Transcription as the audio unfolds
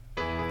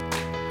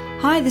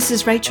Hi, this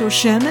is Rachel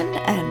Sherman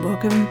and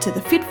welcome to the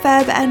Fit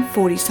Fab and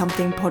 40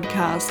 Something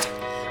podcast,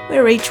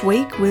 where each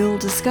week we'll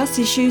discuss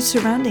issues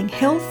surrounding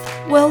health,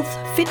 wealth,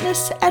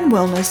 fitness and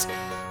wellness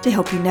to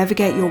help you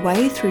navigate your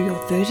way through your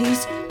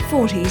 30s,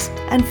 40s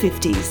and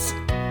 50s.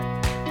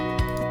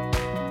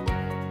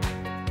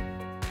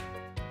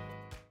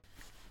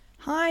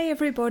 Hi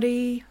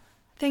everybody,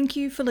 thank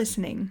you for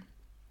listening.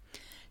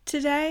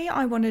 Today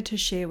I wanted to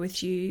share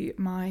with you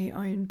my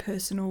own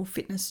personal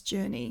fitness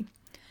journey.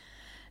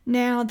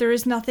 Now, there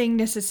is nothing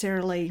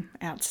necessarily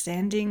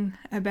outstanding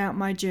about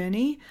my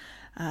journey.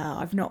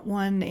 I've not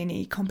won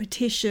any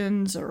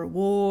competitions or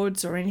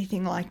awards or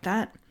anything like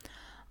that.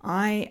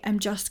 I am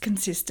just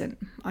consistent.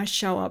 I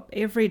show up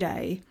every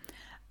day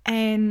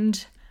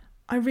and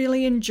I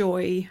really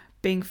enjoy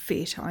being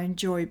fit. I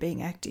enjoy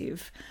being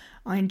active.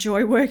 I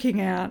enjoy working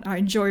out. I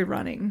enjoy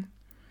running.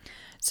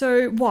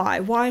 So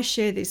why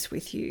share this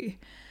with you?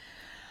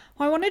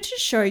 I wanted to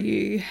show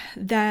you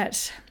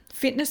that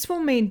fitness will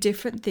mean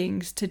different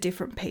things to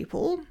different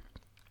people,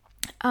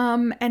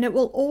 and it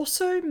will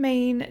also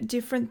mean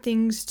different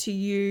things to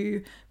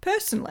you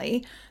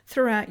personally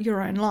throughout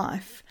your own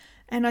life.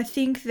 And I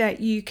think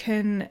that you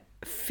can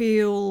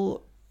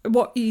feel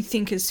what you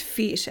think is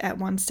fit at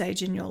one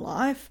stage in your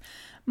life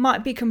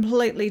might be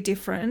completely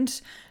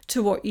different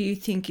to what you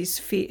think is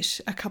fit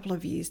a couple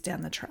of years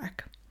down the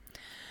track.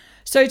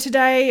 So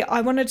today I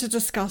wanted to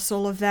discuss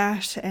all of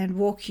that and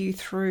walk you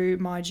through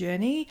my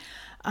journey.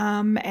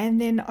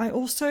 And then I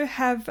also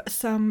have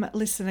some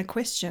listener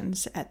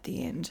questions at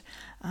the end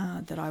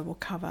that I will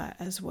cover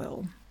as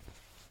well.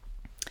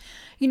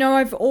 You know,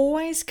 I've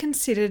always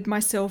considered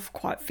myself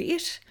quite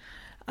fit.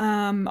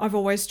 I've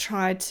always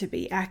tried to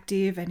be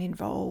active and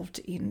involved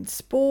in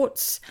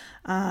sports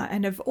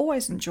and have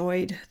always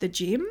enjoyed the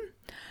gym.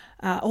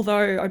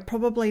 Although I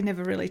probably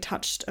never really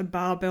touched a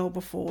barbell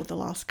before the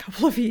last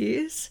couple of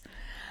years.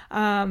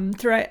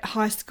 Throughout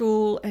high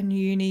school and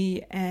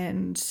uni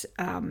and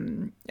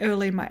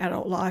early in my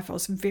adult life, I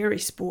was very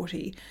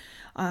sporty.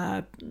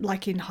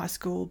 Like in high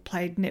school,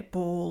 played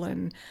netball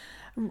and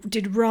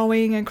did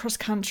rowing and cross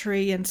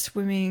country and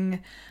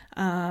swimming.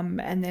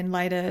 And then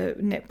later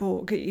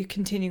netball, you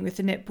continue with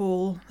the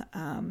netball,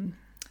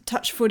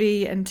 touch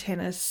footy and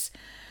tennis.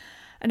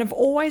 And I've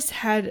always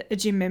had a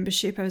gym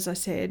membership, as I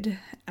said,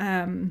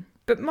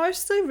 but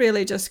mostly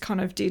really just kind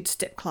of did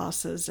step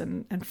classes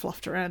and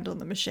fluffed around on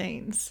the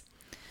machines.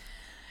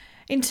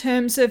 In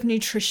terms of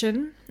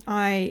nutrition,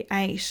 I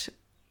ate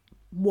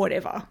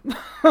whatever.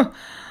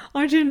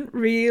 I didn't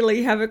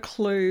really have a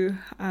clue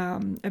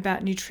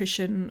about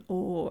nutrition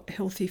or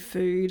healthy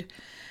food.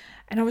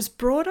 And I was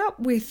brought up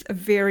with a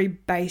very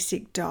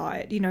basic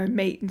diet,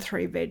 meat and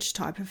 3 veg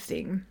type of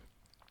thing.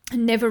 I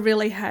never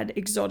really had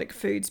exotic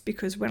foods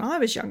because when I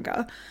was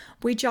younger,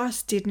 we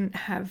just didn't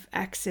have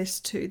access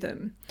to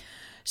them.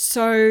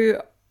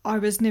 So I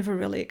was never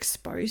really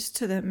exposed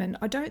to them, and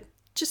I don't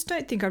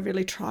think I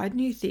really tried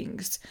new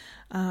things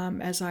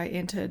as I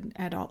entered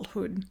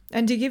adulthood.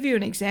 And to give you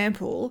an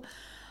example,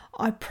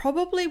 I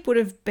probably would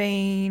have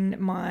been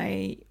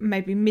my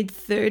maybe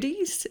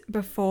mid-30s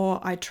before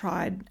I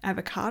tried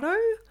avocado,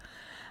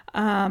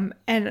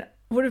 and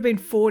would have been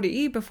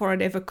 40 before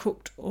I'd ever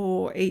cooked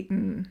or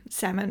eaten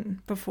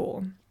salmon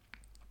before.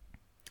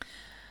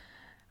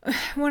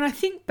 When I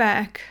think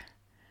back,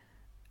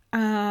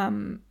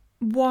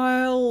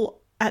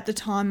 while at the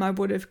time I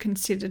would have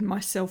considered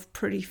myself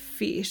pretty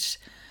fit,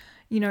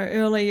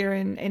 earlier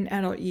in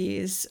adult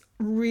years,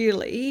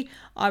 really,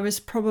 I was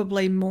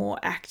probably more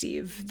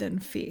active than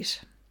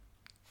fit.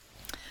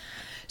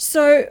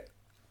 So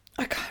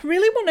I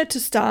really wanted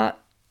to start,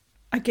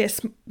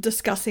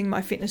 discussing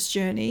my fitness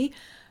journey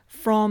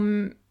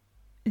from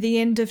the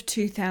end of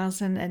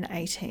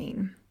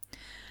 2018.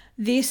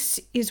 This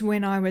is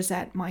when I was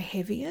at my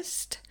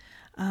heaviest,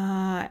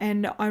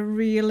 and I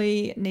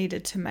really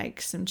needed to make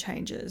some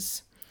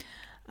changes.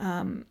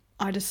 I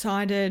just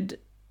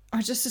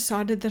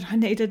decided that I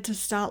needed to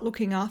start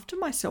looking after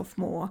myself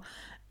more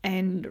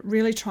and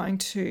really trying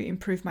to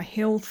improve my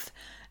health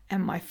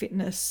and my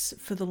fitness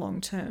for the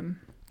long term.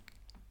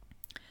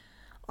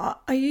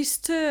 I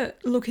used to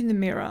look in the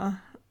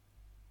mirror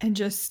and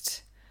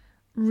just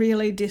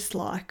really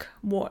dislike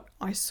what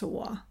I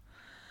saw.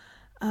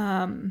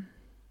 And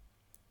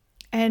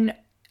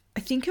I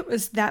think it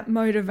was that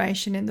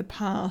motivation in the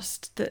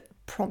past that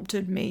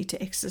prompted me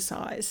to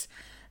exercise,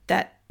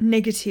 that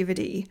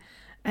negativity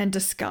and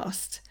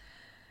disgust.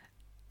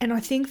 And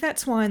I think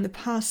that's why in the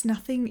past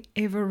nothing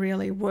ever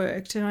really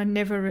worked and I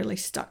never really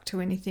stuck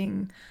to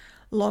anything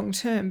long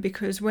term,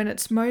 because when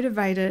it's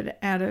motivated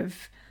out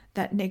of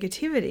that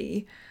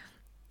negativity,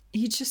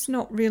 you're just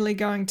not really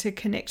going to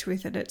connect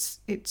with it.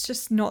 It's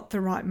just not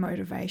the right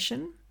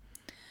motivation.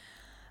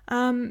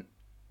 And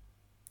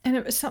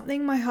it was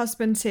something my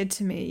husband said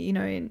to me,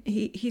 and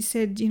he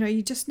said,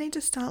 you just need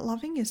to start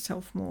loving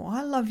yourself more.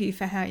 I love you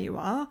for how you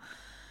are.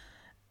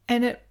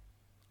 And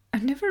I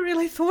never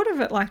really thought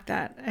of it like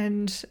that.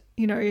 And,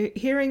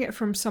 hearing it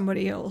from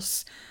somebody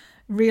else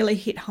really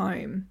hit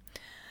home.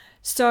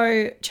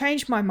 So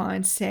changed my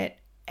mindset,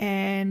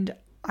 and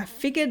I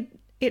figured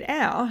it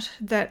out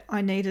that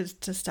I needed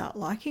to start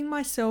liking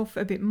myself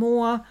a bit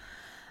more,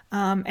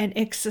 and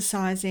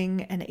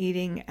exercising and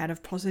eating out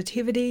of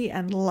positivity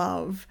and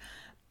love,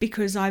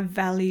 because I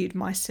valued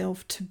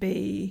myself to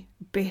be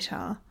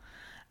better.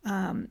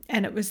 And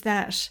it was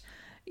that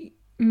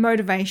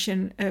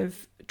motivation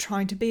of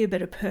trying to be a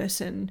better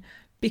person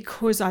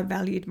because I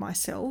valued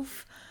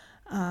myself.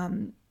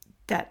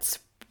 That's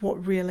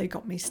what really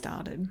got me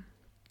started.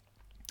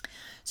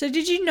 So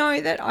did you know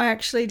that I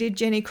actually did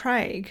Jenny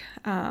Craig?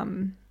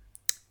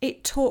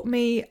 It taught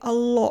me a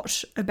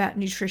lot about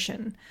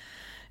nutrition.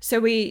 So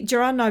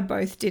Gerard and I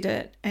both did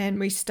it, and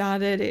we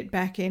started it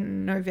back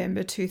in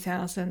November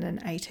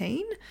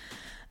 2018.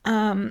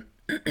 And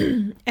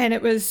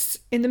it was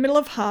in the middle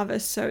of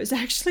harvest, so it was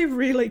actually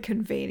really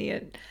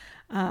convenient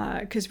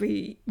because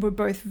we were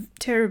both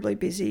terribly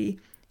busy,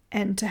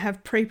 and to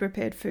have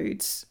pre-prepared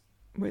foods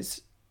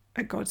was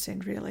a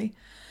godsend, really.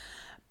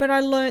 But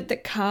I learnt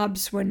that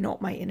carbs were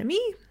not my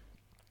enemy.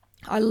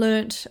 I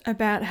learnt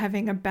about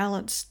having a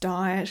balanced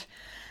diet,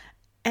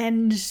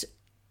 and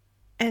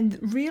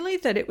really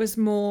that it was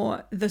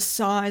more the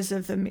size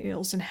of the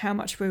meals and how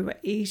much we were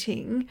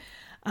eating,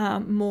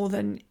 more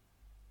than,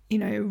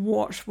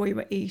 what we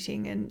were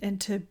eating, and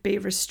to be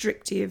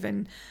restrictive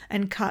and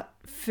cut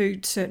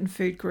certain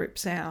food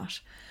groups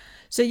out.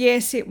 So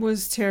yes, it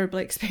was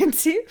terribly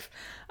expensive,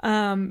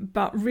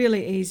 but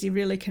really easy,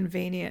 really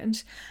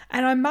convenient.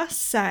 And I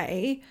must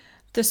say,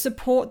 the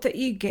support that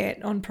you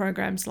get on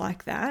programs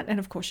like that, and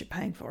of course you're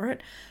paying for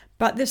it,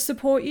 but the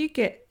support you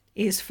get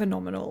is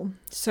phenomenal.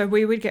 So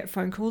we would get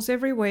phone calls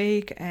every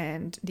week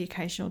and the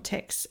occasional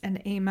texts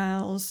and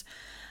emails.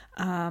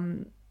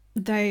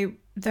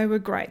 They were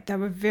great. They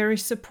were very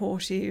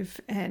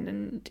supportive,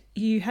 and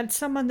you had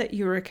someone that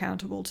you were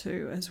accountable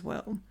to as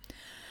well.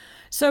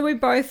 So we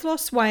both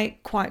lost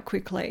weight quite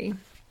quickly.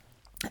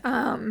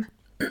 And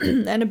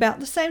about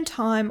the same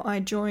time, I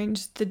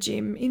joined the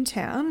gym in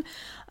town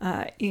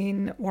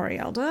in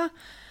Warialda.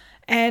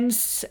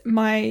 And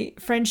my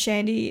friend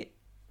Shandy,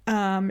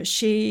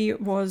 she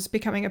was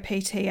becoming a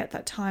PT at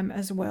that time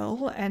as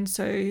well. And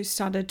so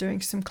started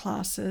doing some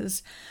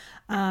classes,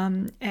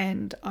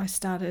 and I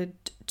started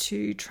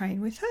to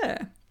train with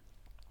her.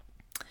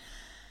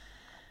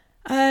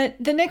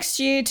 The next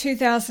year,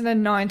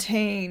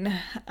 2019,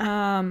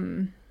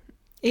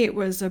 it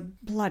was a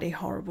bloody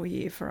horrible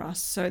year for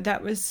us. So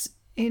that was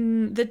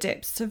in the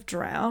depths of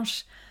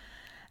drought.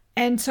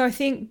 And so I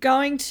think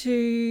going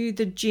to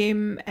the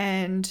gym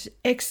and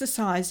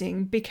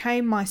exercising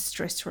became my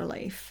stress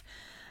relief.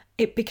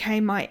 It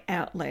became my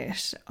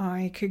outlet.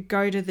 I could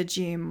go to the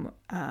gym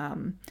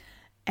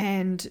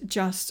and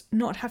just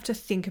not have to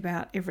think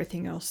about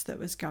everything else that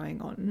was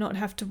going on, not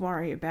have to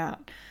worry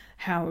about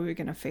how we were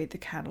going to feed the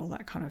cattle,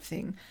 that kind of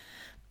thing.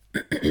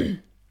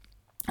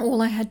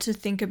 All I had to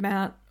think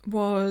about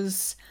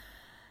was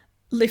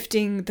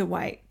lifting the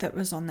weight that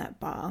was on that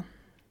bar.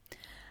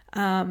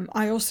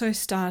 I also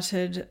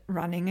started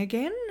running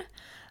again.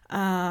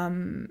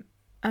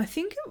 I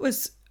think it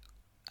was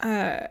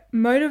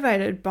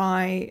motivated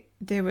by,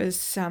 there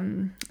was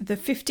the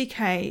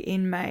 50K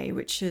in May,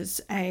 which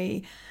is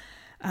a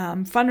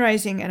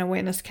fundraising and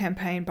awareness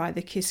campaign by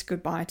the Kiss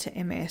Goodbye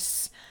to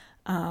MS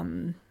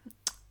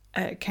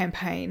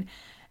campaign,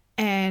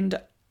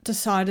 and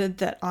decided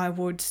that I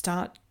would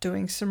start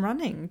doing some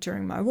running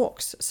during my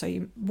walks. So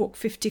you walk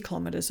 50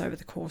 kilometres over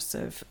the course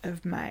of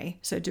May,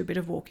 so do a bit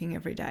of walking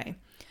every day.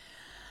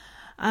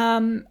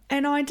 And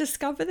I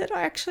discovered that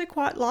I actually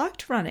quite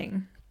liked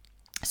running.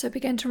 So I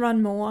began to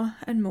run more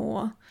and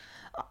more.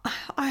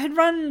 I had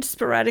run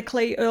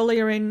sporadically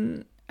earlier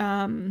in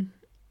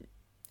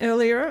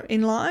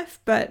life,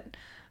 but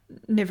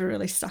never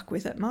really stuck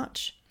with it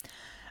much.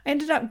 I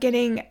ended up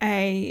getting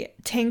a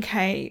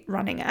 10K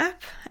running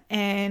app,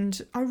 and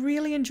I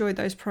really enjoyed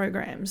those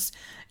programs.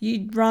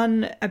 You'd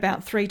run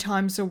about 3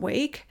 times a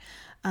week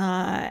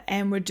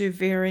and would do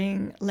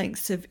varying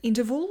lengths of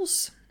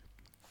intervals,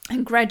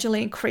 and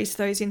gradually increase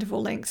those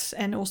interval lengths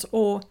and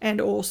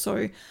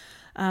also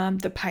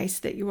the pace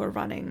that you were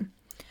running.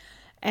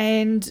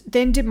 And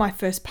then did my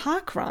first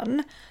park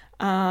run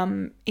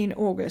in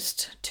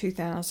August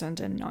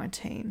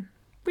 2019,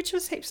 which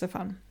was heaps of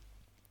fun.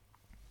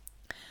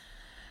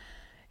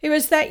 It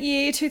was that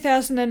year,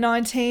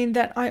 2019,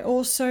 that I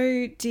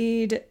also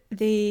did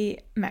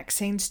the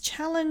Maxine's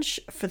Challenge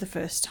for the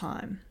first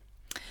time.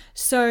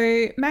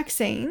 So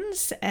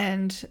Maxine's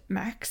and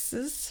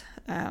Max's,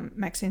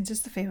 Maxine's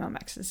is the female,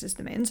 Max's is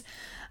the men's.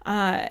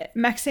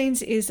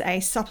 Maxine's is a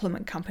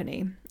supplement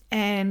company,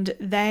 and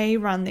they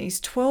run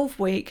these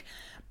 12-week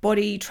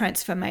body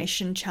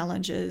transformation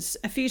challenges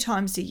a few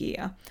times a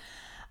year.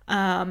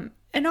 And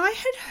I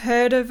had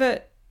heard of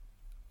it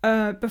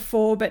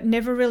before, but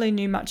never really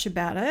knew much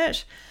about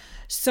it.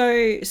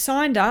 So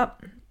signed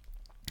up,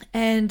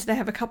 and they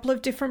have a couple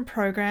of different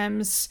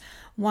programs.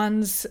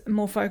 One's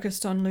more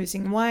focused on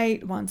losing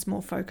weight, one's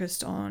more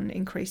focused on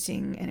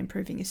increasing and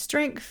improving your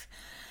strength.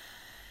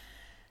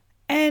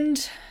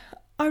 And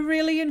I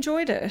really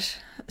enjoyed it.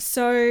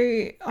 So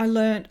I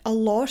learned a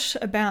lot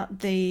about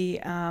the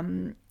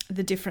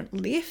the different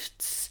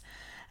lifts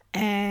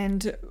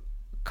and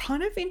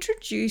kind of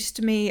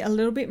introduced me a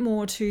little bit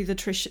more to the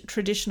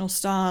traditional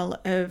style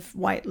of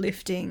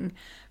weightlifting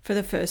for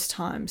the first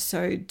time.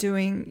 So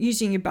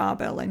using your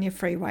barbell and your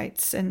free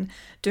weights and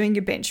doing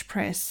your bench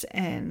press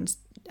and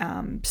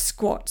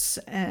squats,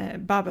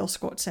 barbell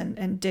squats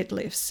and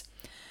deadlifts.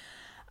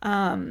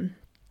 And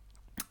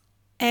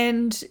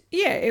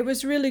yeah, it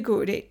was really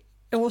good. It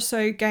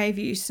also gave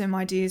you some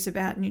ideas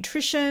about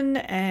nutrition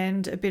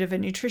and a bit of a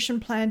nutrition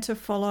plan to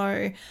follow.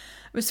 It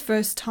was the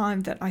first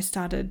time that I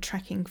started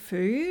tracking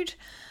food.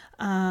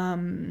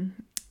 And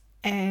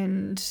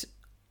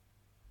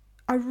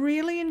I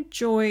really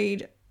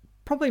enjoyed,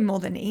 probably more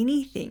than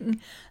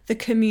anything, the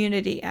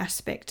community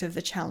aspect of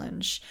the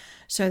challenge.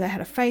 So they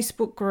had a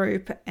Facebook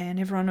group and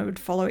everyone would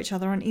follow each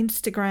other on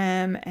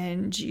Instagram,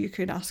 and you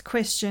could ask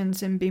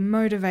questions and be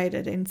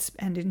motivated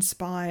and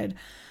inspired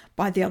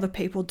by the other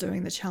people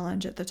doing the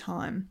challenge at the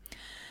time.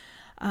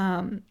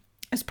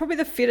 It's probably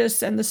the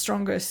fittest and the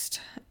strongest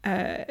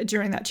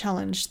during that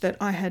challenge that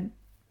I had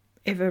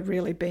ever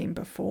really been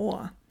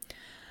before.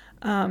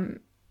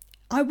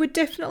 I would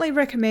definitely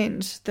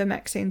recommend the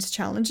Maxine's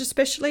Challenge,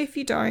 especially if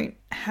you don't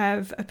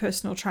have a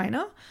personal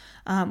trainer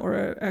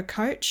or a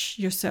coach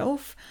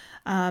yourself.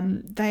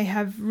 They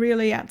have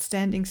really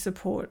outstanding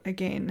support,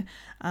 again,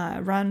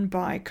 run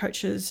by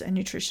coaches and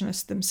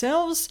nutritionists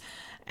themselves,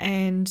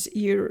 and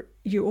you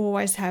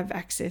always have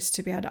access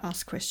to be able to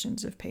ask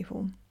questions of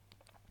people.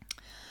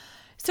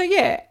 So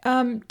yeah,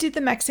 did the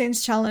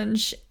Maxine's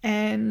Challenge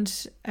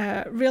and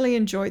really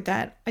enjoyed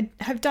that. I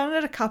have done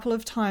it a couple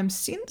of times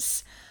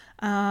since,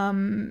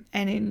 and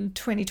in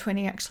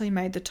 2020 actually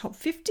made the top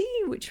 50,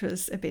 which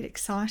was a bit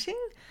exciting.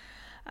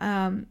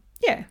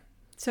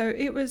 So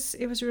it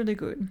was really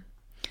good.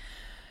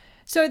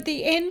 So at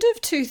the end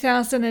of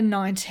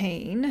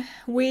 2019,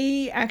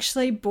 we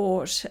actually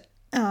bought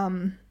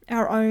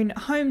our own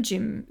home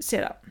gym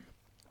setup.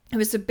 It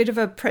was a bit of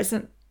a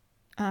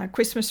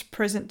Christmas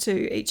present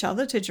to each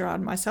other, to Gerard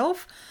and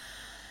myself.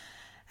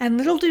 And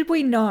little did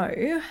we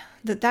know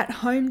that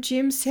home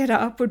gym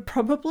setup would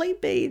probably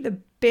be the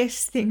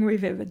best thing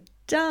we've ever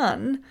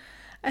done,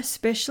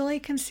 especially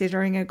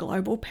considering a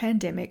global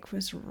pandemic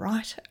was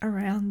right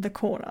around the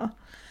corner.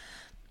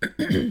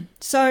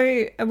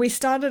 So we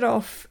started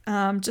off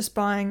just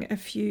buying a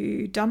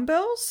few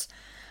dumbbells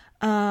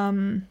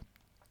and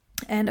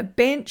a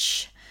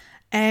bench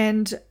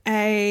and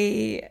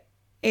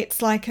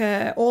it's like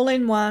a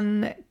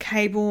all-in-one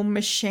cable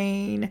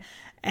machine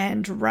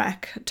and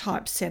rack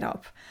type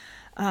setup.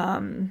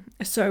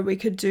 So we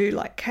could do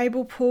like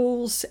cable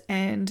pulls,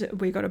 and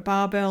we got a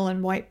barbell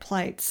and weight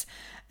plates,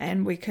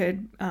 and we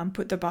could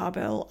put the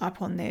barbell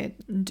up on there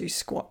and do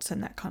squats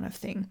and that kind of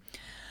thing.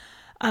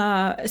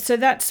 So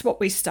that's what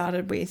we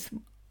started with.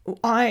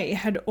 I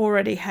had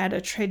already had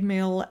a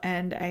treadmill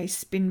and a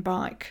spin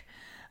bike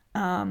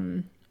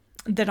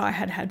that I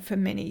had for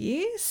many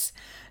years.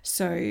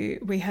 So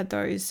we had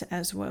those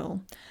as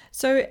well.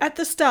 So at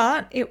the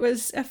start, it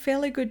was a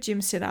fairly good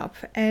gym setup,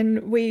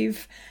 and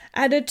we've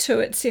added to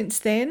it since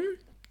then,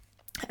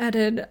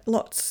 added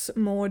lots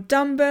more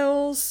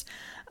dumbbells,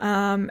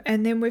 and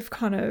then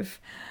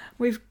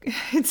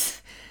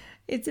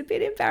it's a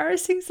bit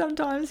embarrassing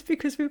sometimes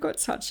because we've got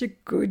such a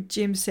good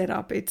gym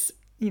setup. It's,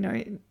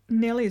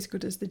 nearly as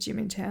good as the gym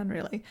in town,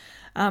 really.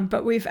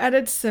 But we've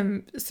added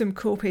some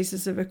cool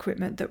pieces of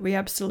equipment that we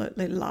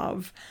absolutely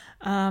love,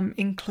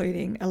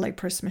 including a leg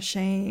press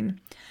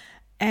machine,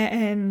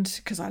 and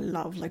because I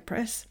love leg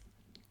press,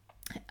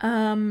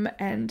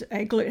 and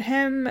a glute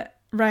ham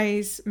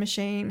raise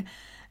machine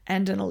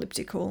and an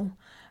elliptical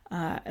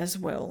as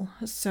well.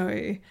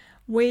 So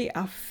we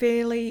are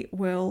fairly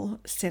well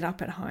set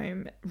up at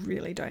home,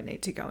 really don't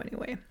need to go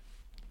anywhere.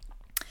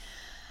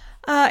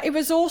 It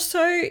was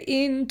also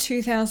in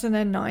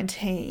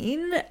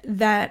 2019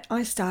 that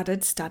I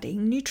started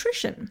studying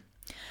nutrition.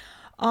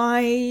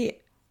 I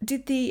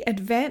did the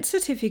Advanced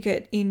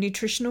Certificate in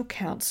Nutritional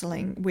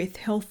Counselling with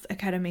Health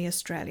Academy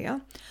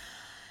Australia,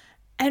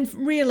 and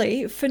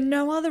really for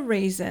no other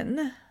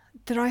reason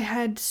that I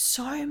had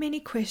so many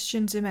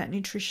questions about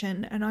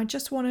nutrition and I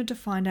just wanted to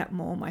find out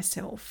more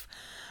myself.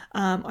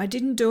 I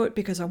didn't do it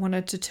because I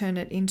wanted to turn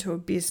it into a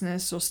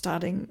business or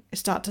start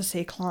to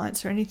see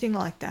clients or anything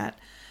like that.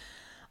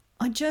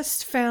 I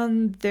just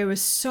found there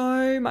was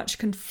so much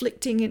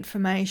conflicting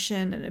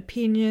information and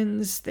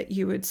opinions that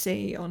you would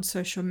see on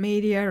social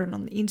media and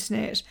on the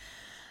internet.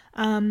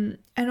 And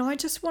I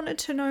just wanted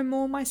to know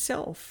more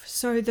myself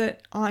so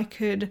that I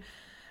could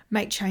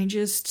make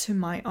changes to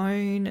my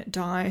own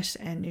diet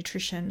and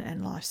nutrition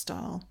and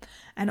lifestyle.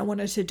 And I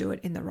wanted to do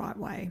it in the right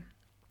way.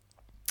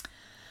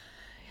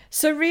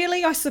 So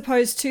really, I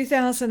suppose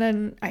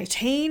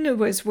 2018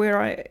 was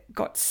where I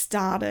got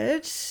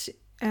started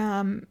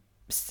on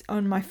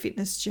my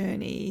fitness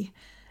journey.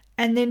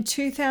 And then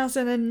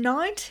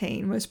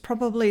 2019 was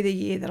probably the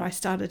year that I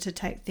started to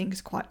take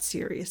things quite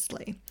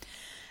seriously.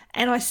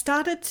 And I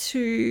started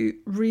to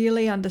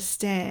really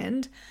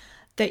understand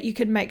that you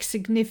could make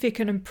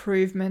significant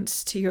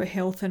improvements to your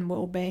health and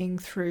well-being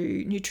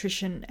through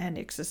nutrition and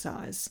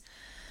exercise.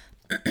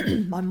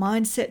 My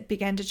mindset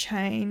began to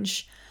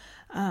change.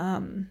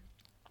 And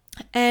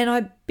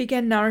I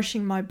began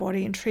nourishing my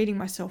body and treating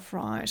myself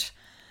right,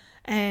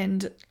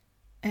 and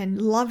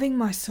loving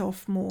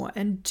myself more,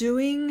 and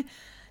doing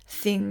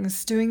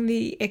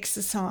the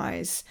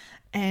exercise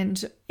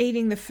and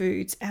eating the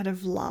foods out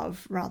of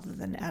love rather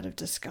than out of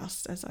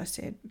disgust, as I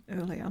said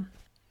earlier.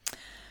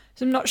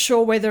 So I'm not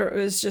sure whether it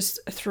was just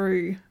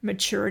through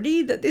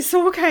maturity that this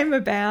all came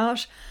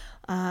about,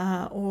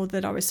 or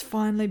that I was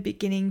finally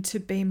beginning to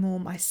be more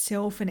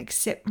myself and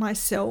accept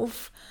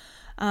myself.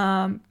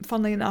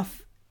 Funnily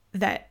enough,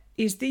 that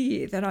is the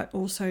year that I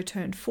also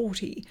turned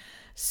 40.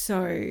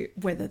 So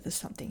whether there's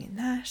something in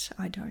that,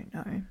 I don't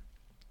know.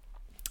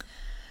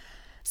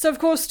 So of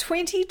course,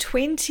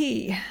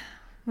 2020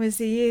 was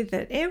the year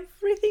that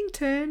everything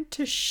turned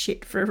to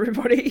shit for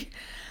everybody.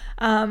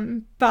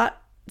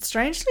 But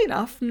strangely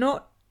enough,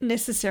 not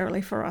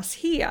necessarily for us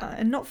here,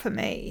 and not for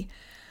me.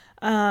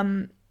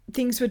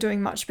 Things were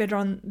doing much better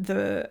on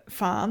the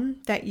farm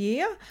that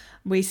year.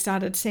 We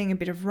started seeing a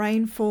bit of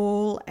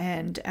rainfall,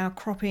 and our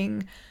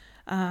cropping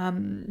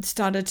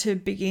started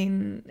to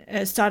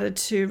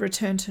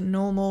return to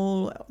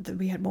normal.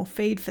 We had more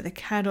feed for the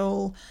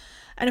cattle,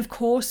 and of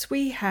course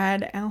we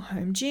had our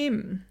home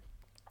gym.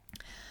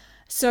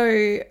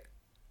 So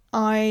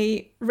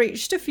I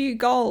reached a few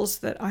goals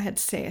that I had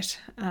set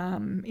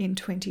in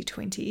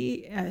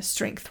 2020,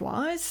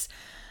 strength-wise.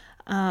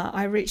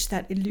 I reached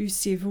that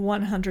elusive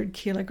 100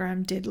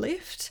 kilogram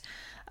deadlift,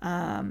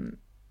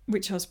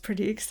 which I was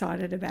pretty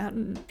excited about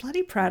and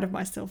bloody proud of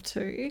myself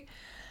too.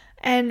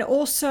 And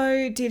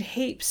also did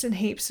heaps and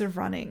heaps of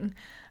running.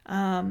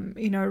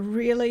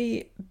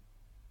 Really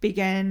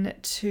began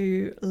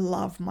to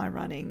love my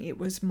running. It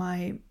was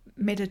my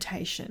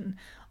meditation.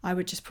 I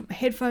would just put my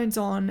headphones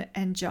on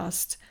and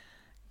just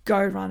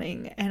go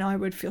running, and I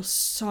would feel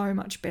so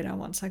much better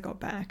once I got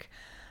back.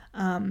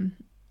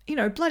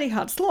 Bloody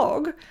hard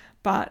slog,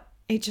 but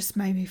it just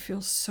made me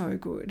feel so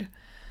good.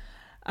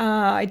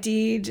 I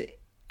did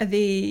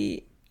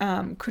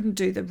couldn't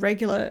do the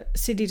regular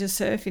City to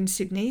Surf in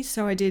Sydney,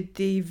 so I did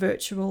the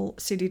virtual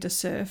City to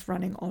Surf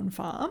running on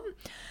farm,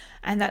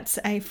 and that's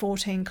a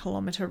 14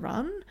 kilometre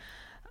run.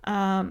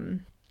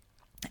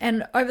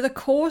 And over the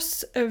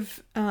course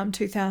of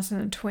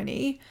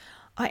 2020,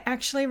 I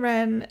actually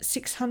ran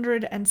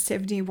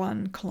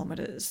 671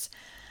 kilometres.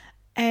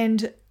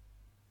 And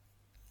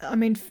I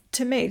mean,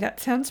 to me, that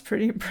sounds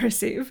pretty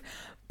impressive.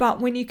 But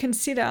when you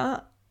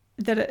consider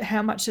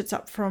how much it's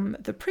up from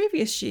the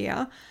previous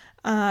year,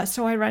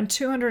 so I ran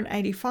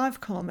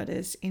 285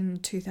 kilometres in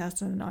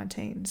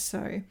 2019.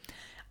 So,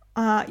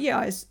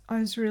 I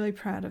was really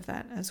proud of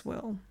that as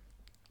well.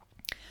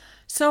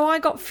 So I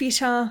got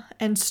fitter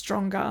and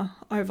stronger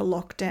over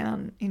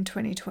lockdown in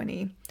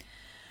 2020.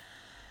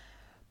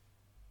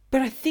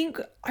 But I think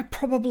I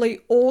probably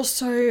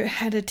also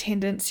had a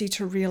tendency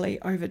to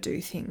really overdo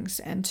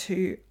things and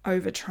to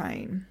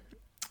overtrain.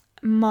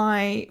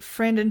 My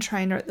friend and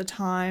trainer at the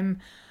time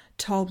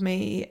told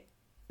me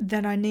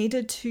that I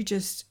needed to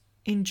just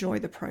enjoy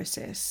the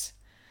process.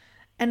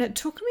 And it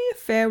took me a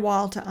fair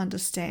while to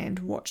understand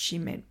what she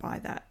meant by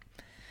that.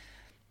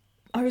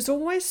 I was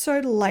always so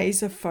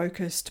laser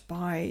focused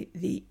by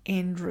the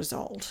end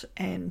result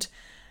and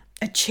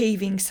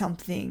achieving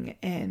something,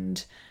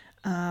 and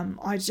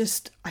I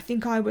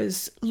think I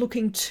was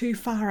looking too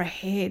far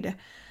ahead,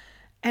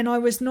 and I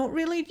was not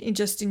really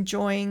just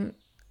enjoying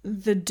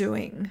the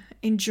doing,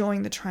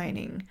 enjoying the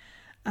training.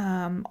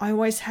 I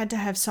always had to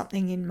have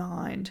something in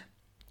mind.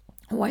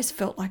 I always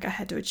felt like I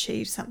had to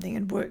achieve something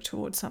and work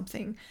towards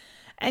something.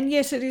 And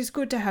yes, it is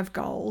good to have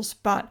goals,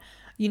 but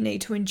you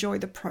need to enjoy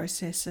the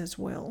process as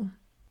well.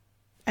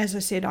 As I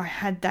said, I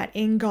had that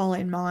end goal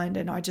in mind,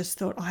 and I just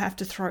thought I have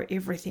to throw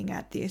everything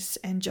at this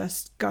and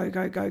just go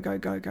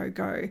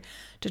to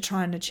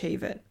try and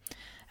achieve it.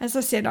 As I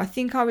said, I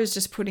think I was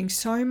just putting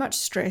so much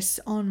stress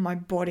on my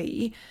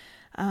body,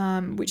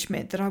 which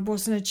meant that I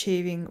wasn't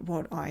achieving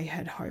what I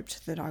had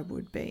hoped that I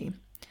would be.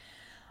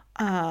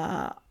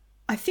 I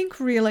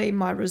think really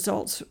my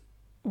results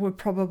were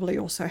probably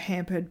also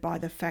hampered by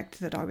the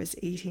fact that I was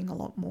eating a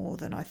lot more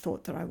than I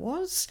thought that I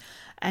was,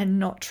 and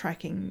not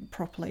tracking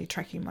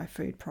my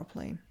food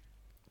properly.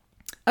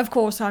 Of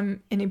course,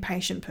 I'm an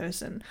impatient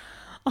person.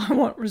 I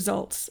want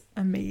results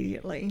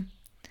immediately.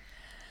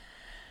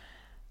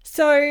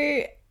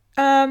 So,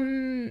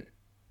 COVID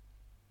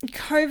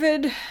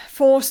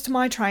forced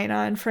my trainer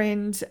and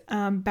friend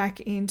back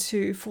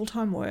into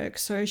full-time work,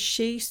 so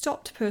she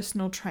stopped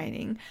personal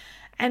training.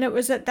 And it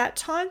was at that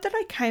time that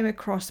I came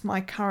across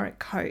my current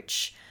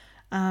coach,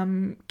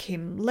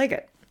 Kim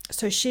Leggett.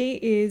 So she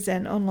is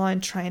an online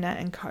trainer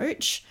and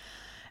coach,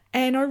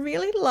 and I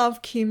really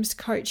love Kim's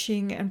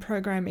coaching and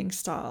programming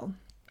style.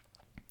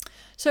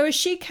 So as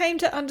she came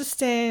to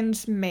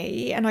understand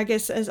me, and I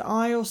guess as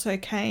I also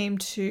came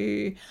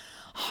to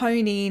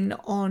hone in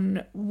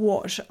on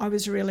what I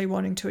was really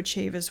wanting to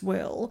achieve as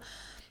well,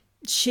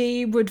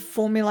 she would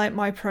formulate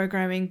my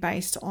programming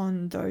based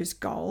on those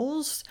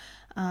goals,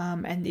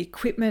 and the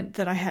equipment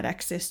that I had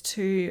access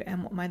to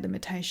and what my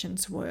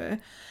limitations were.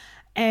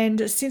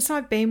 And since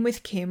I've been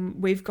with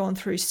Kim, we've gone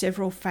through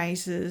several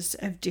phases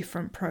of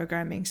different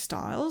programming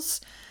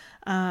styles.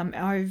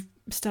 I've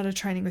started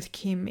training with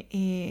Kim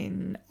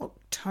in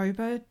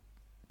October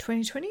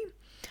 2020,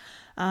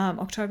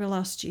 October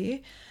last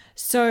year.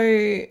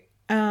 So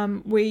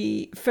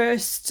we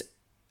first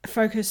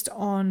focused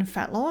on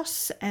fat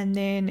loss and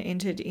then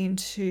entered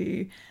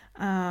into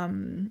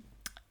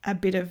a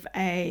bit of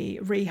a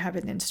rehab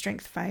and then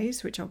strength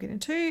phase, which I'll get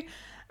into.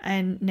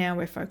 And now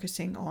we're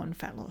focusing on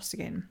fat loss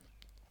again.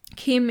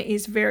 Kim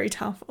is very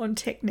tough on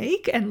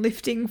technique and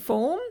lifting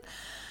form,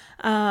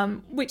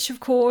 which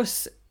of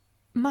course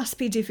must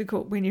be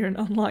difficult when you're an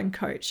online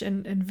coach,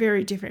 and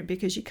very different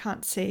because you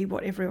can't see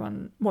what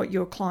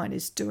your client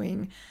is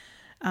doing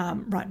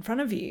right in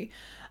front of you.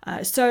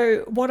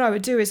 So what I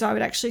would do is I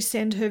would actually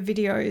send her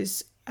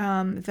videos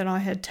that I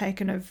had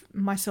taken of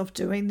myself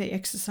doing the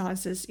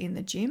exercises in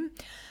the gym.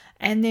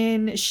 And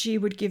then she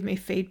would give me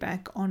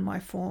feedback on my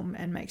form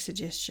and make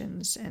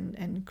suggestions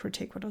and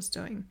critique what I was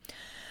doing.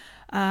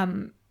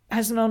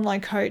 As an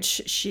online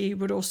coach, she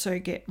would also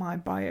get my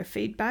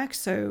biofeedback.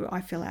 So I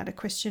fill out a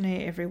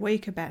questionnaire every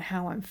week about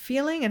how I'm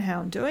feeling and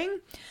how I'm doing.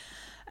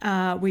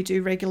 We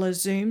do regular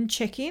Zoom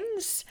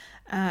check-ins,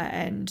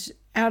 and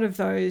out of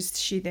those,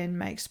 she then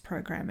makes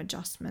program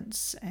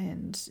adjustments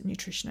and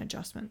nutrition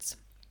adjustments.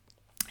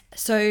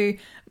 So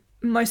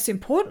most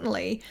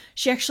importantly,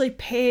 she actually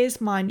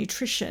pairs my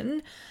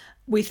nutrition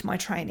with my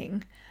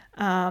training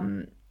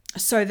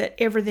so that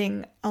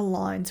everything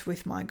aligns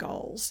with my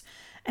goals.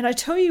 And I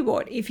tell you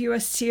what, if you are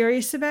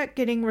serious about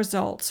getting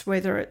results,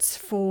 whether it's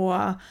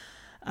for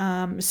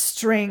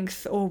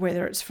strength or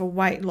whether it's for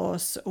weight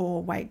loss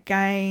or weight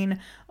gain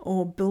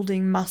or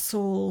building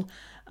muscle,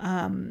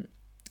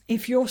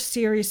 if you're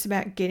serious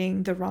about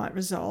getting the right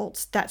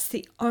results, that's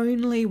the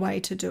only way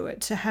to do it,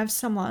 to have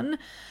someone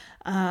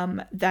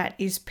that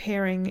is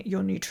pairing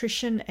your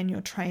nutrition and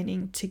your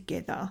training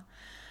together.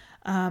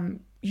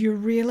 You're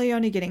really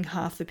only getting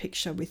half the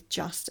picture with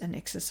just an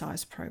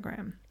exercise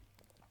program.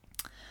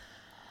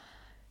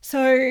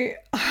 So,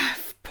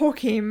 poor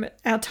Kim,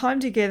 our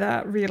time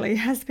together really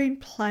has been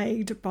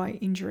plagued by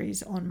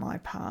injuries on my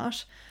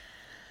part.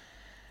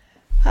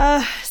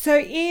 So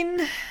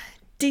in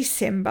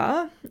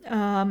December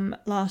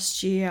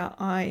last year,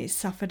 I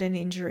suffered an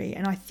injury,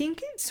 and I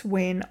think it's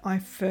when I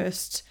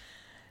first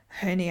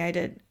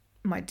herniated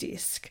my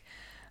disc.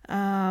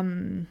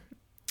 And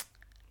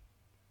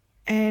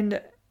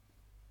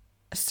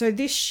so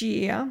this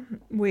year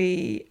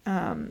we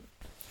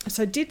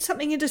did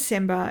something in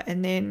December,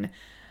 and then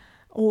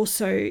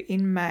also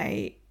in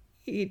May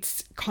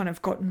it's kind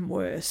of gotten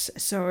worse.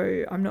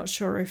 So I'm not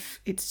sure if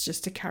it's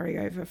just a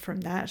carryover from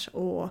that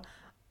or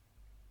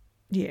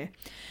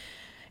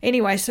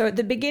Anyway, so at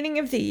the beginning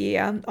of the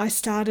year, I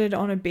started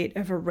on a bit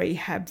of a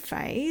rehab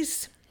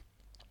phase,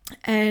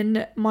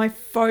 and my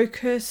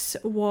focus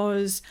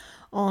was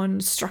on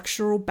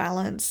structural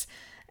balance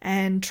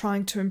and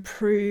trying to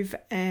improve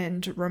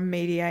and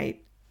remediate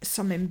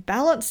some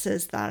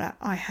imbalances that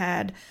I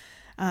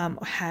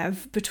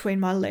have between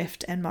my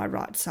left and my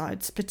right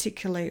sides,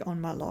 particularly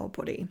on my lower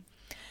body.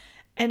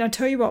 And I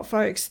tell you what,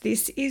 folks,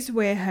 this is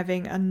where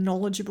having a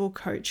knowledgeable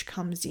coach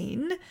comes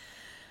in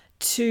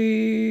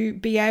to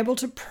be able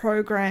to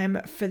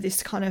program for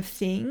this kind of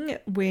thing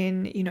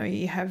when,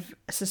 you have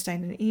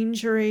sustained an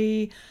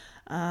injury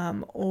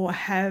or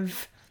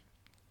have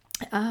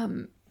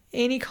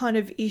any kind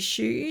of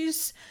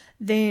issues.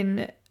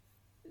 Then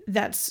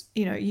that's,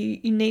 you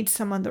need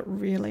someone that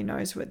really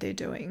knows what they're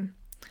doing.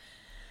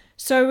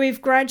 So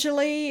we've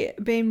gradually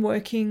been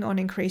working on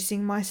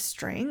increasing my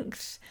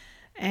strength,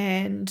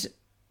 and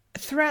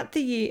throughout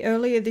the year,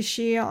 earlier this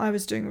year, I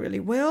was doing really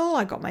well.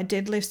 I got my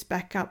deadlifts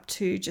back up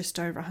to just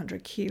over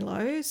 100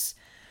 kilos.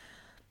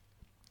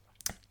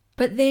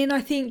 But then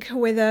I think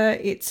whether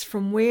it's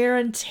from wear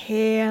and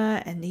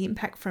tear and the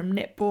impact from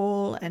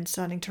netball and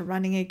starting to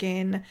running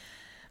again,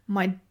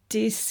 my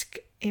disc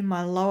in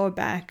my lower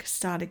back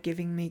started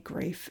giving me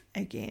grief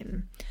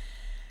again.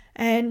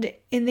 And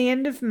in the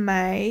end of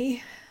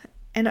May,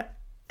 and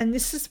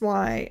this is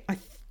why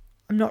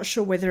I'm not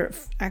sure whether it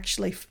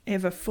actually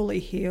ever fully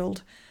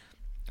healed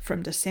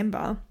from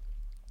December.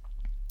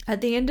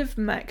 At the end of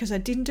May, because I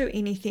didn't do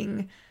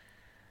anything,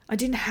 I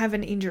didn't have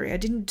an injury, I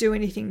didn't do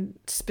anything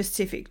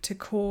specific to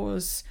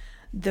cause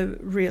the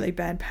really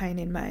bad pain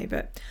in May,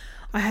 but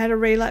I had a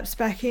relapse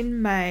back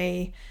in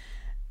May,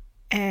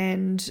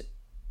 and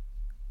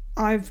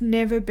I've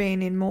never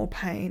been in more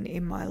pain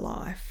in my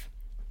life.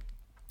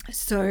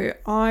 So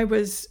I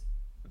was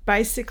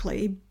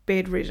basically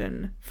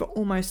bedridden for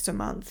almost a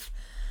month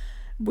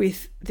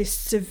with this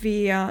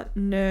severe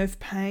nerve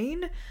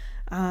pain,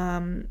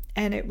 and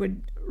it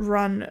would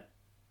run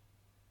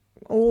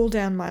all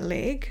down my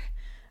leg.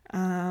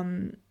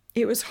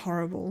 It was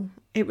horrible.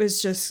 It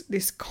was just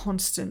this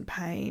constant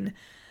pain,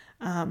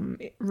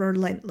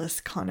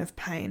 relentless kind of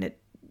pain.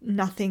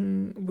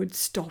 Nothing would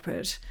stop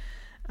it.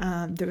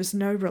 There was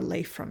no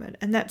relief from it.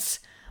 And that's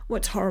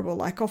what's horrible.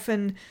 Like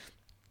often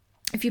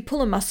if you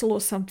pull a muscle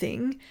or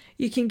something,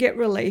 you can get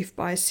relief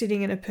by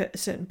sitting in a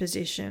certain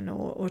position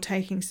or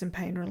taking some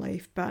pain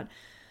relief. But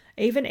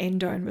even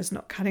endone was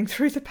not cutting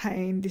through the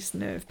pain, this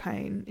nerve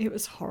pain. It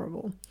was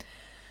horrible.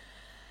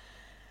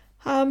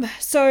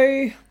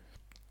 So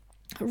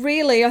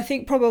really, I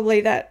think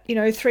probably that,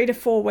 3 to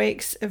 4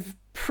 weeks of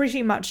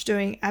pretty much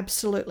doing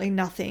absolutely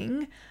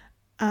nothing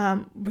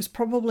was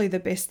probably the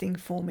best thing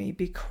for me,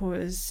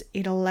 because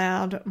it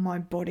allowed my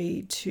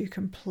body to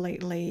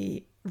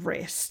completely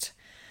rest.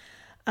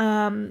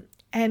 And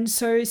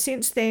so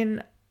since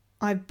then,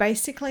 I've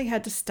basically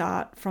had to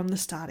start from the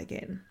start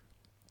again.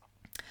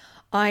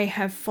 I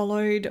have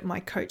followed my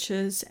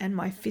coaches and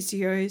my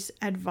physio's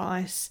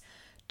advice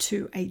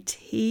to a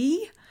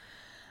T,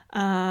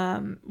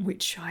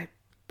 which I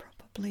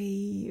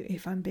probably,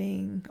 if I'm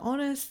being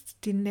honest,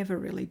 didn't ever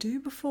really do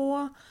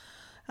before,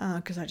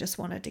 because I just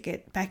wanted to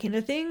get back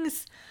into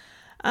things.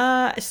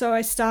 So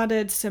I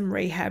started some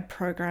rehab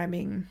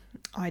programming.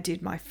 I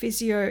did my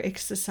physio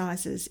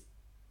exercises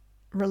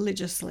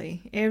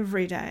religiously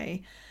every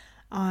day.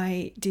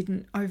 I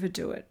didn't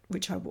overdo it,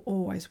 which I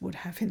always would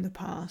have in the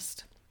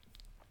past.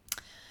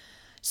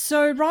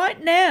 So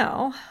right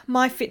now,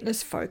 my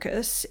fitness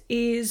focus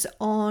is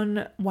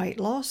on weight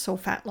loss or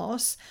fat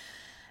loss,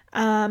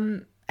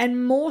 and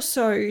more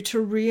so to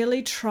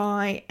really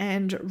try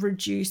and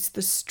reduce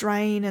the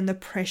strain and the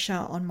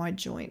pressure on my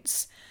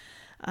joints.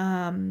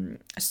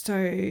 So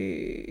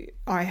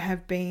I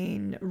have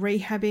been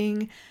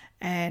rehabbing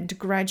and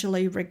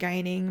gradually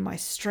regaining my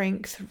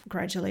strength,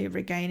 gradually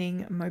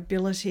regaining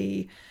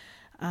mobility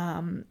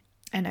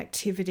and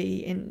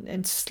activity,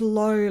 and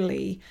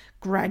slowly,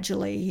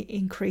 gradually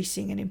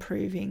increasing and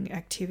improving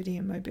activity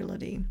and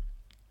mobility.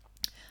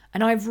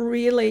 And I've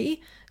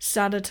really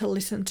started to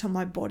listen to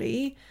my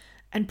body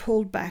and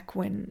pulled back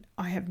when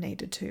I have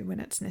needed to, when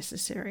it's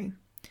necessary.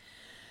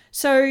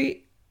 So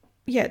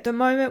yeah, at the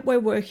moment we're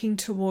working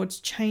towards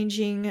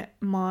changing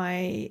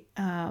my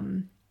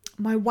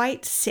my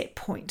weight set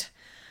point.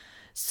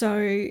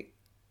 So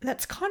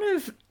that's kind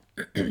of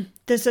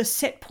there's a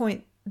set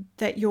point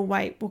that your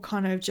weight will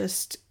kind of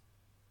just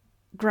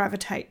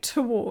gravitate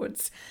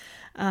towards,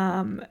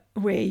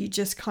 where you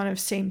just kind of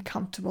seem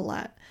comfortable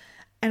at.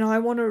 And I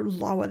want to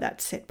lower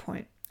that set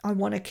point. I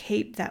want to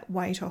keep that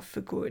weight off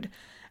for good.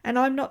 And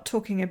I'm not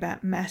talking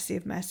about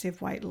massive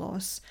weight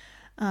loss.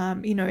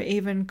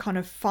 Even kind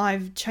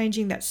of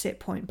changing that set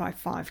point by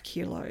 5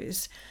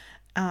 kilos.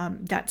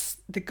 That's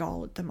the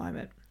goal at the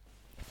moment.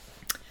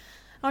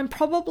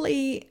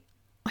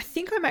 I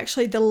think I'm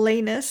actually the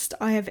leanest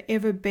I have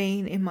ever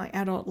been in my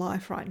adult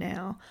life right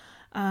now.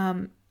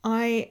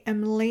 I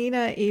am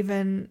leaner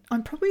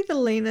I'm probably the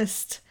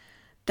leanest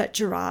that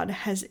Gerard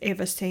has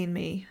ever seen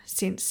me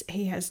since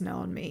he has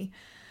known me.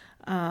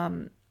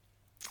 And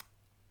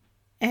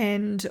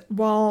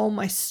while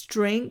my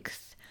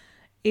strength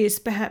is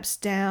perhaps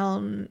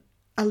down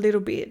a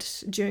little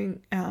bit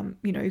during,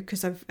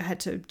 because I've had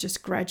to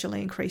just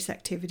gradually increase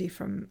activity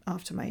from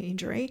after my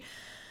injury,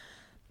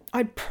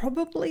 I'd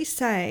probably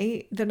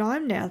say that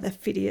I'm now the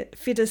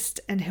fittest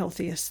and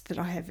healthiest that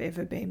I have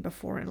ever been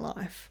before in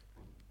life.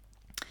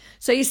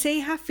 So you see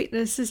how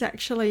fitness is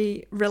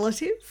actually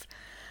relative.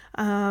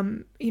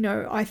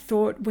 I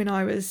thought when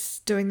I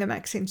was doing the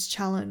Maxine's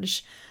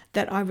Challenge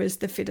that I was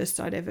the fittest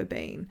I'd ever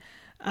been.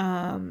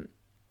 But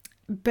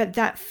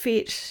that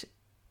fit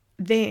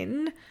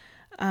then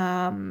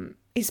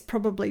is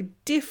probably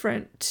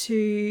different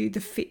to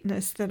the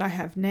fitness that I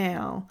have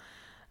now,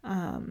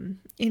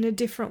 in a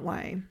different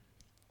way.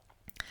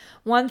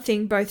 One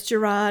thing both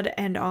Gerard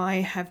and I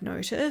have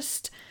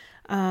noticed,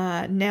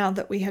 now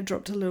that we have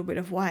dropped a little bit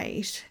of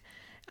weight,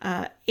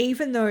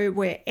 even though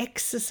we're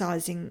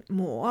exercising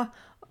more,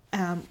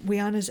 we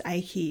aren't as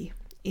achy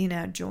in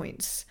our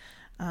joints.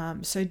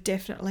 So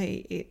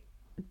definitely it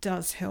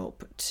does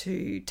help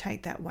to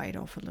take that weight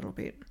off a little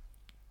bit.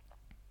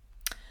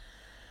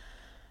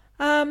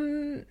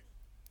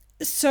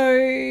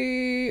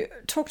 So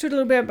talked a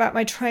little bit about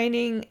my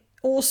training.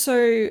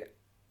 Also,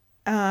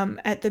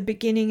 at the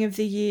beginning of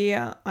the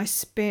year, I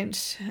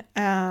spent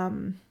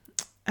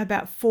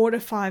about 4 to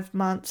 5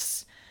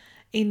 months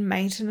in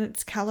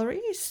maintenance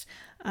calories.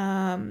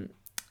 And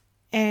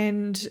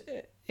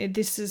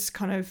this is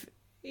kind of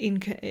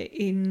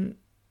in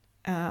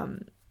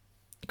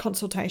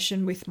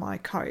consultation with my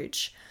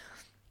coach.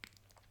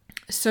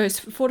 So it's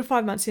 4 to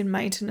 5 months in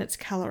maintenance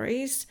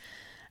calories.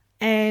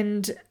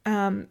 And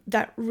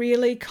that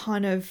really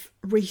kind of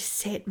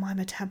reset my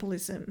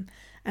metabolism.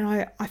 And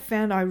I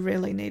found I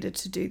really needed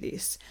to do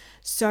this.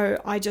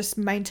 So I just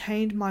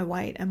maintained my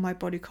weight and my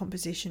body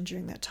composition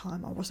during that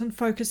time. I wasn't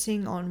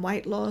focusing on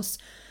weight loss.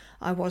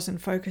 I wasn't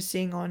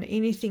focusing on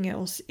anything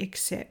else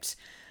except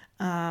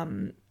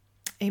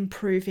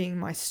improving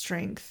my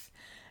strength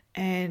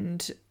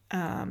and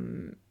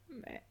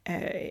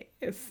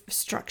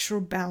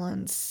structural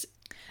balance.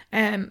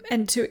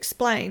 And to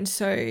explain,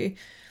 so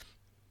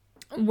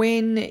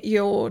when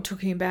you're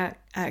talking about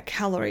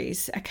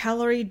calories, a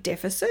calorie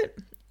deficit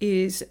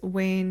is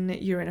when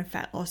you're in a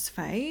fat loss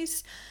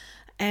phase,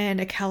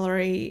 and a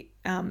calorie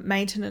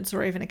maintenance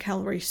or even a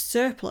calorie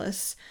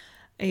surplus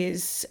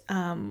is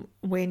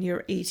when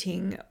you're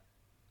eating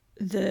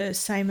the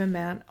same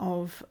amount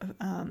of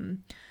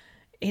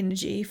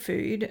energy,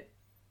 food,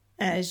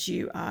 as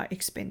you are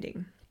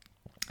expending.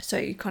 So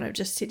you're kind of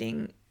just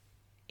sitting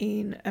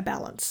in a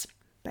balance,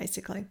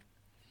 basically.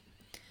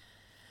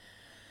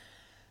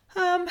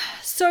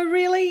 So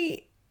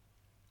really,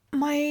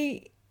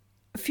 my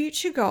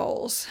future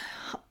goals,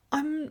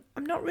 I'm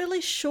not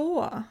really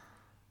sure.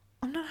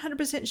 I'm not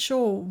 100%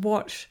 sure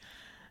what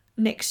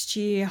next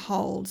year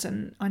holds,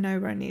 and I know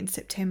we're only in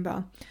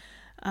September.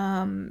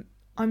 I'm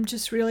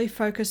just really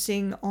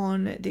focusing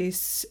on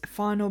this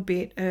final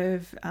bit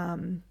of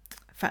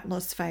fat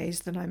loss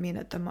phase that I'm in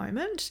at the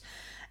moment,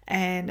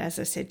 and as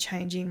I said,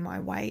 changing my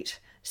weight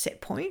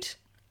set point,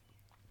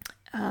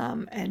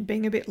 and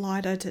being a bit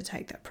lighter to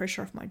take that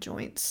pressure off my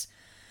joints.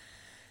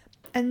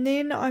 And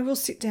then I will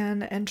sit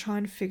down and try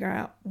and figure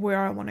out where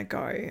I want to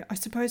go. I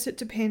suppose it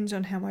depends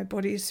on how my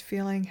body is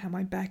feeling, how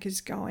my back is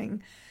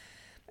going,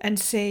 and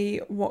see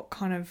what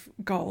kind of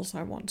goals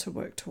I want to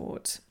work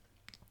towards.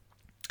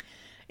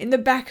 In the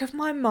back of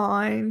my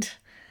mind,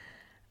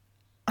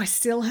 I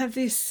still have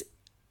this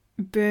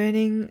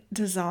burning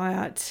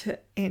desire to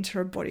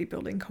enter a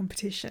bodybuilding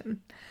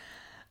competition.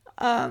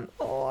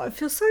 It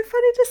feels so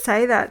funny to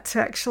say that, to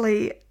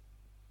actually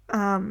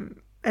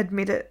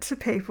admit it to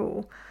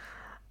people.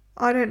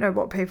 I don't know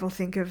what people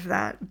think of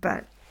that,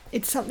 but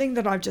it's something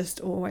that I've just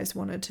always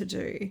wanted to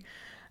do.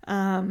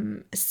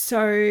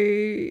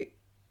 So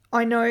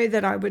I know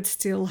that I would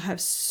still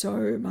have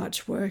so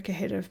much work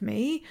ahead of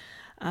me,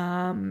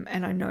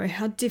 and I know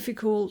how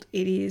difficult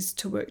it is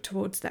to work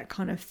towards that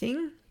kind of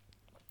thing.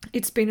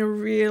 It's been a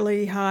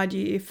really hard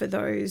year for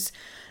those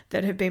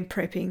that have been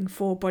prepping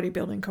for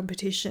bodybuilding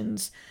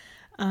competitions,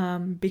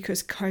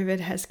 because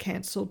COVID has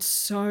cancelled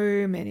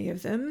so many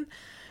of them.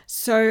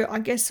 So I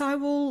guess I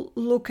will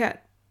look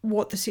at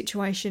what the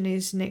situation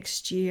is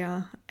next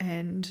year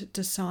and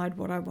decide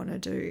what I want to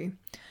do.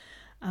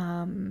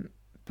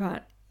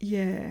 But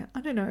yeah, I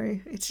don't know.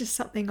 It's just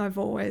something I've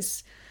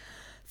always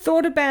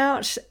thought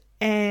about,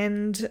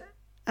 and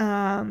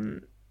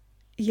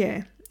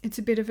it's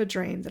a bit of a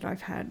dream that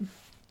I've had.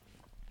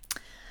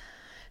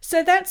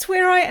 So that's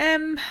where I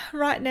am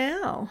right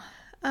now.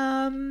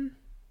 Trying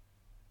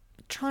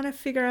to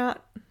figure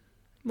out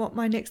what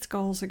my next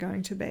goals are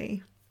going to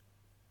be.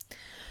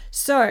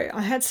 So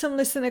I had some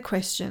listener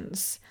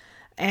questions,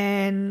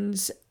 and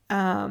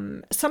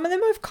some of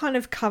them I've kind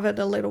of covered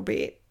a little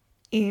bit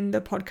in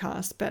the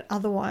podcast, but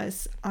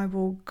otherwise I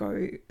will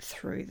go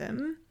through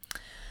them.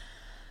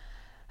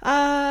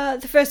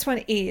 The first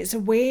one is,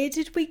 where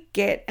did we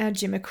get our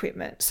gym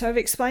equipment? So I've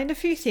explained a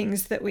few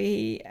things that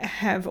we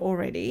have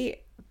already.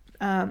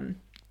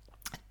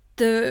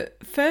 The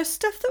first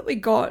stuff that we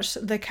got,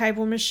 the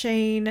cable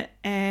machine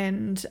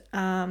and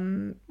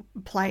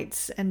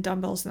plates and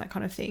dumbbells and that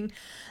kind of thing,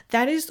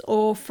 that is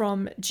all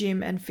from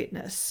Gym and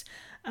Fitness.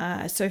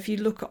 So if you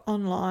look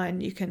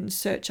online, you can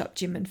search up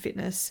Gym and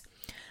Fitness.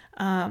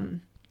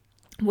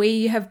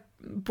 We have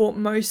bought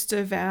most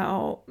of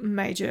our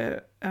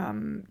major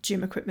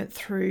gym equipment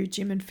through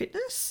Gym and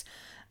Fitness.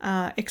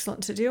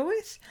 Excellent to deal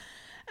with.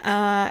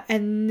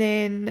 And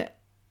then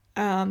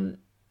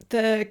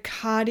the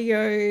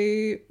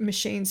cardio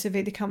machines have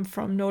either come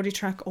from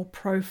NordiTrack or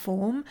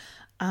Proform,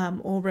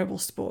 or Rebel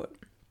Sport.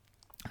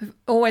 We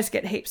always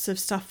get heaps of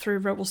stuff through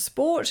Rebel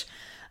Sport,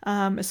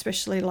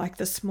 especially like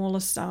the smaller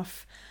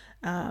stuff,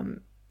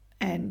 and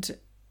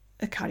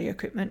the cardio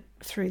equipment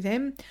through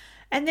them.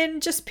 And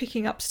then just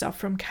picking up stuff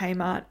from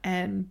Kmart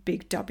and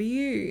Big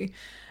W.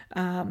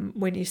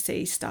 When you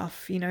see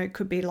stuff, it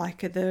could be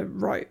like the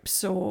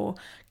ropes or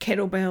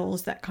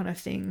kettlebells, that kind of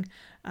thing.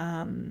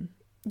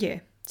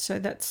 So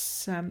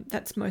that's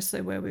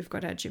mostly where we've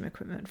got our gym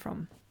equipment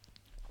from.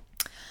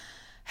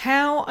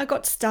 How I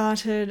got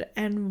started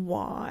and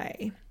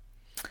why.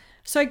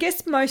 So I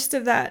guess most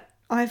of that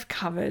I've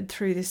covered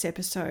through this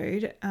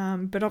episode,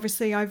 but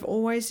obviously I've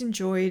always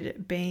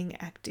enjoyed being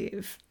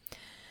active.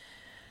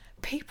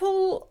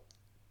 People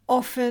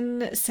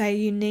often say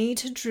you need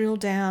to drill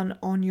down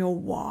on your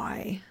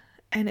why,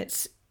 and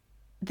it's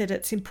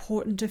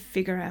important to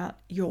figure out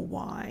your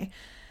why.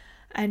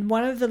 And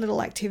one of the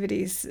little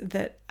activities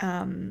that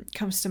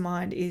comes to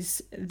mind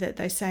is that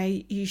they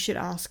say you should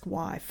ask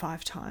why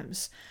 5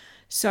 times.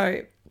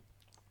 So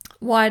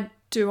why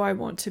do I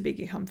want to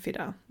become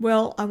fitter?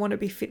 Well, I want to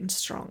be fit and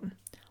strong.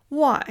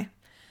 Why?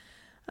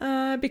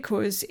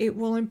 Because it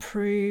will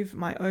improve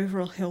my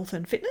overall health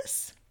and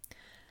fitness.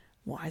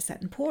 Why is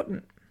that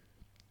important?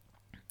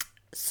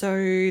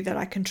 So that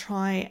I can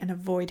try and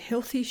avoid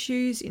health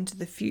issues into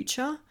the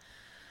future.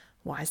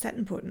 Why is that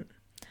important?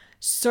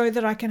 So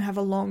that I can have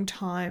a long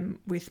time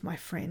with my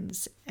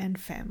friends and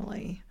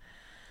family.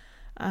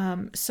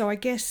 So I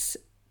guess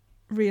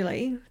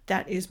really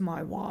that is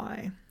my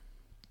why.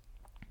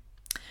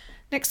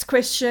 Next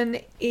question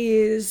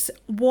is,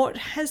 what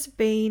has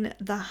been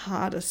the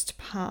hardest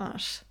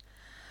part?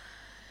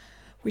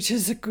 Which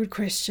is a good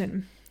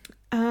question.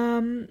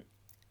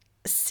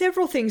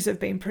 several things have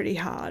been pretty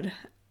hard.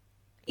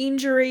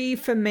 Injury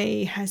for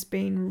me has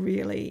been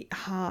really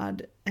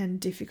hard and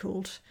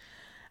difficult.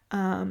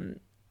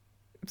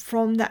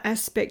 From the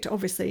aspect,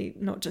 obviously,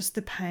 not just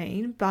the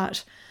pain,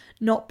 but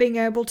not being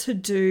able to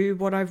do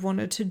what I've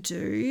wanted to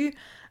do,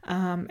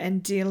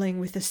 and dealing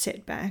with the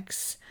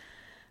setbacks.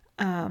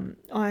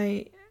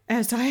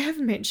 As I have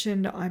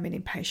mentioned, I'm an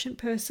impatient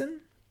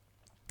person.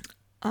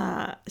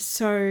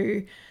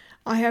 So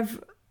I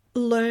have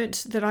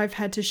learnt that I've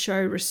had to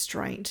show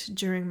restraint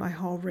during my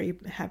whole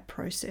rehab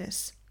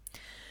process.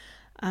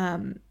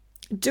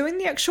 Doing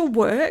the actual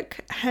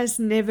work has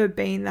never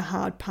been the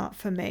hard part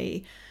for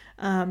me.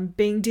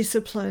 Being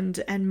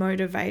disciplined and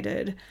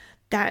motivated,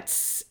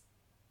 that's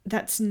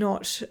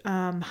not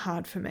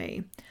hard for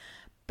me.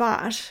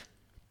 But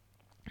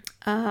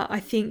I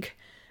think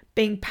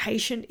being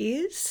patient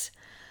is,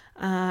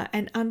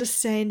 and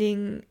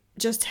understanding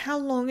just how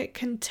long it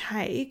can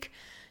take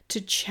to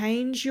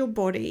change your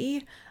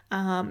body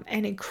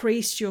and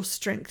increase your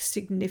strength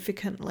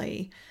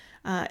significantly,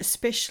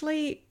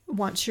 especially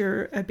once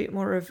you're a bit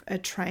more of a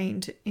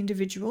trained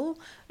individual,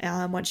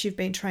 once you've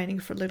been training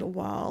for a little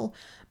while,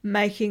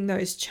 making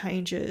those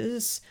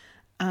changes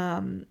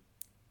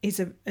is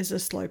a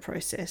slow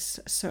process.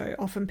 So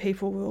often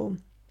people will,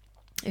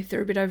 if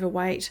they're a bit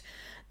overweight,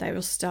 they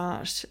will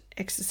start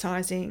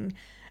exercising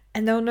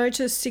and they'll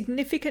notice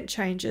significant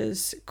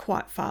changes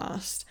quite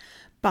fast.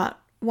 But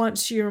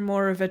once you're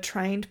more of a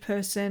trained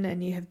person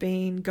and you have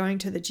been going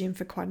to the gym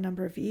for quite a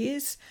number of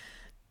years,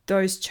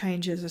 those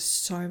changes are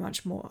so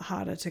much more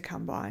harder to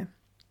come by.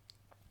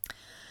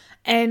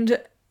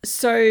 And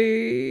so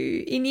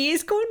in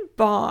years gone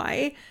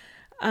by,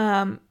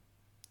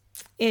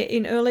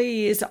 in early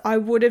years, I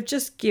would have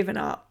just given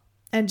up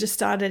and just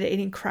started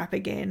eating crap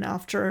again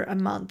after a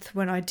month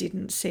when I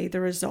didn't see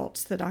the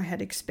results that I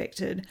had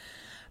expected.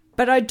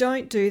 But I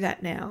don't do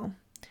that now.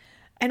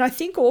 And I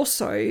think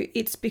also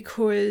it's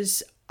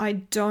because I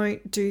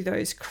don't do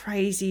those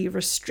crazy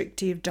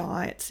restrictive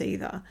diets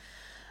either.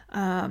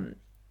 I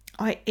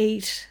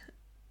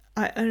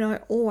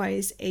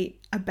always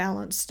eat a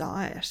balanced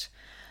diet.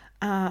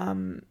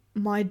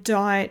 My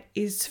diet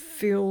is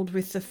filled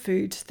with the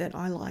foods that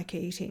I like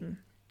eating.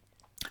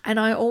 And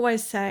I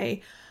always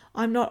say,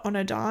 I'm not on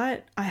a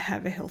diet, I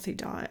have a healthy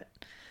diet.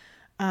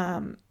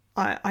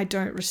 I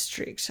don't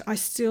restrict. I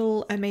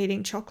still am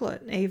eating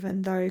chocolate,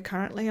 even though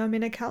currently I'm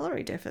in a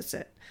calorie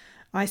deficit.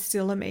 I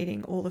still am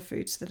eating all the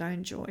foods that I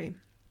enjoy.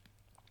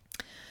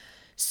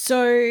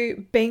 So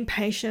being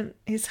patient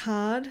is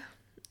hard.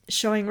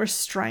 Showing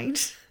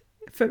restraint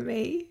for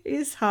me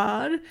is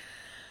hard.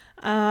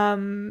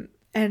 And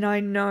I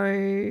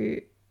know,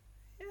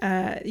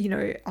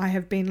 I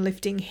have been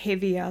lifting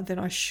heavier than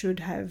I should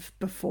have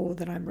before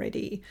that I'm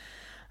ready.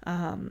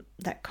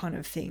 That kind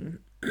of thing.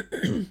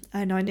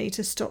 And I need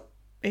to stop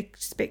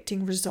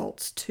expecting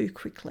results too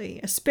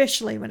quickly,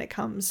 especially when it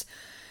comes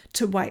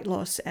to weight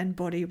loss and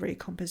body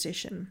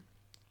recomposition.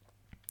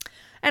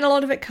 And a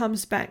lot of it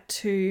comes back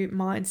to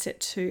mindset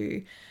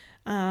too.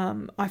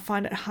 I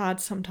find it hard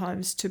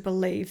sometimes to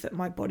believe that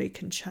my body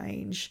can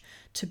change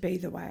to be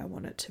the way I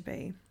want it to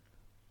be.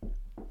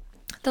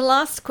 The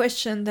last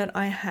question that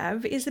I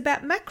have is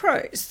about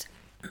macros.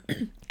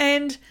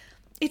 And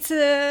it's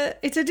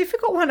a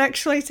difficult one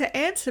actually to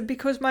answer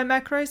because my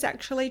macros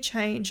actually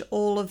change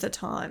all of the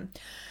time.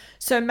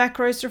 So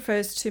macros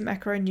refers to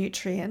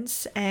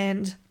macronutrients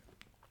and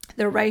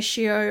the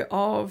ratio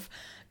of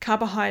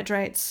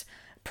carbohydrates,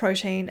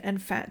 protein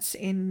and fats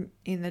in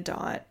the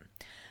diet.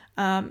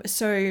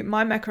 So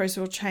my macros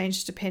will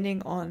change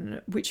depending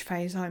on which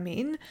phase I'm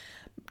in.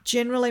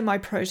 Generally my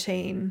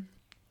protein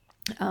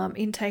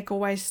intake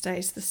always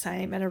stays the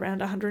same at around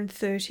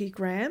 130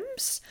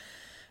 grams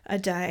a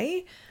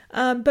day.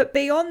 But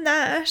beyond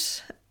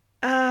that,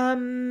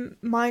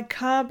 my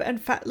carb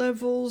and fat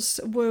levels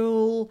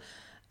will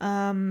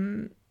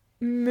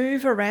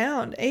move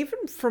around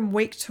even from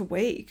week to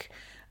week.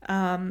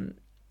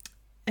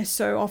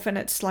 So often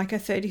it's like a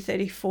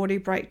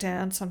 30-30-40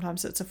 breakdown.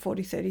 Sometimes it's a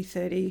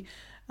 40-30-30.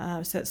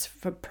 So it's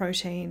for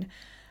protein,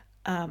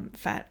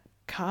 fat,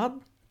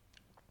 carb.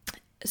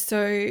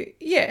 So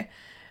yeah.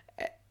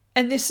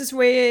 And this is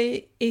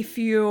where if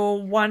you're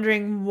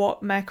wondering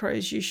what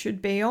macros you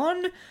should be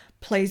on,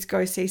 please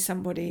go see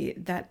somebody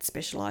that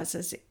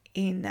specializes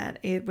in that,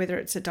 whether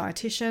it's a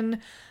dietitian,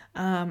 a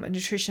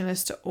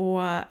nutritionist,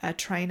 or a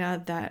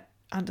trainer that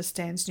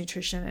understands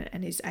nutrition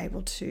and is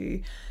able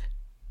to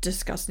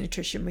discuss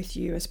nutrition with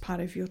you as part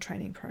of your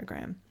training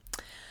program.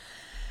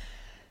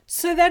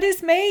 So that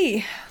is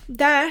me.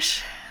 That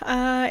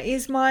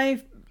is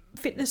my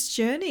fitness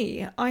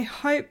journey. I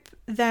hope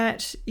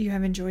that you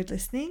have enjoyed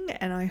listening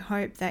and I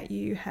hope that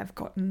you have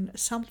gotten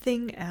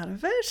something out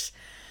of it.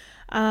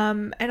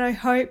 And I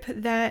hope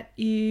that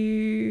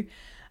you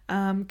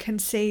can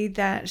see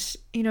that,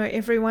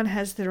 everyone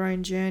has their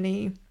own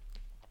journey.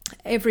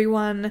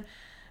 Everyone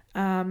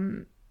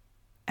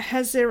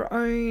has their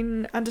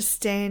own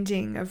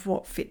understanding of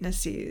what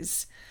fitness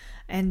is.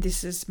 And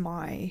this is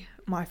my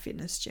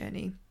fitness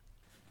journey.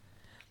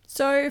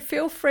 So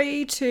feel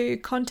free to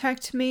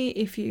contact me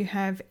if you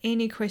have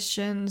any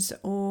questions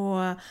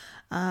or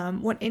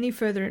want any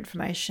further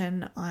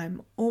information.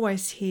 I'm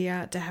always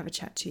here to have a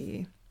chat to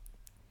you.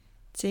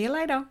 See you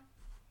later.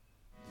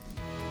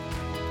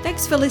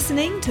 Thanks for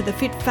listening to the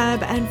Fit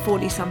Fab and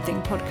 40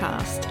 Something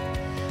podcast.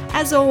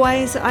 As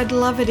always, I'd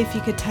love it if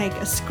you could take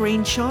a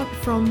screenshot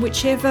from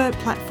whichever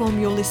platform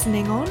you're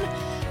listening on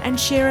and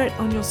share it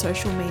on your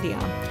social media.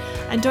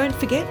 And don't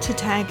forget to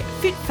tag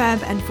Fit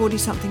Fab and 40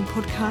 Something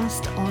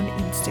podcast on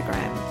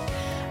Instagram.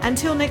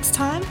 Until next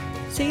time,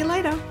 see you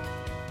later.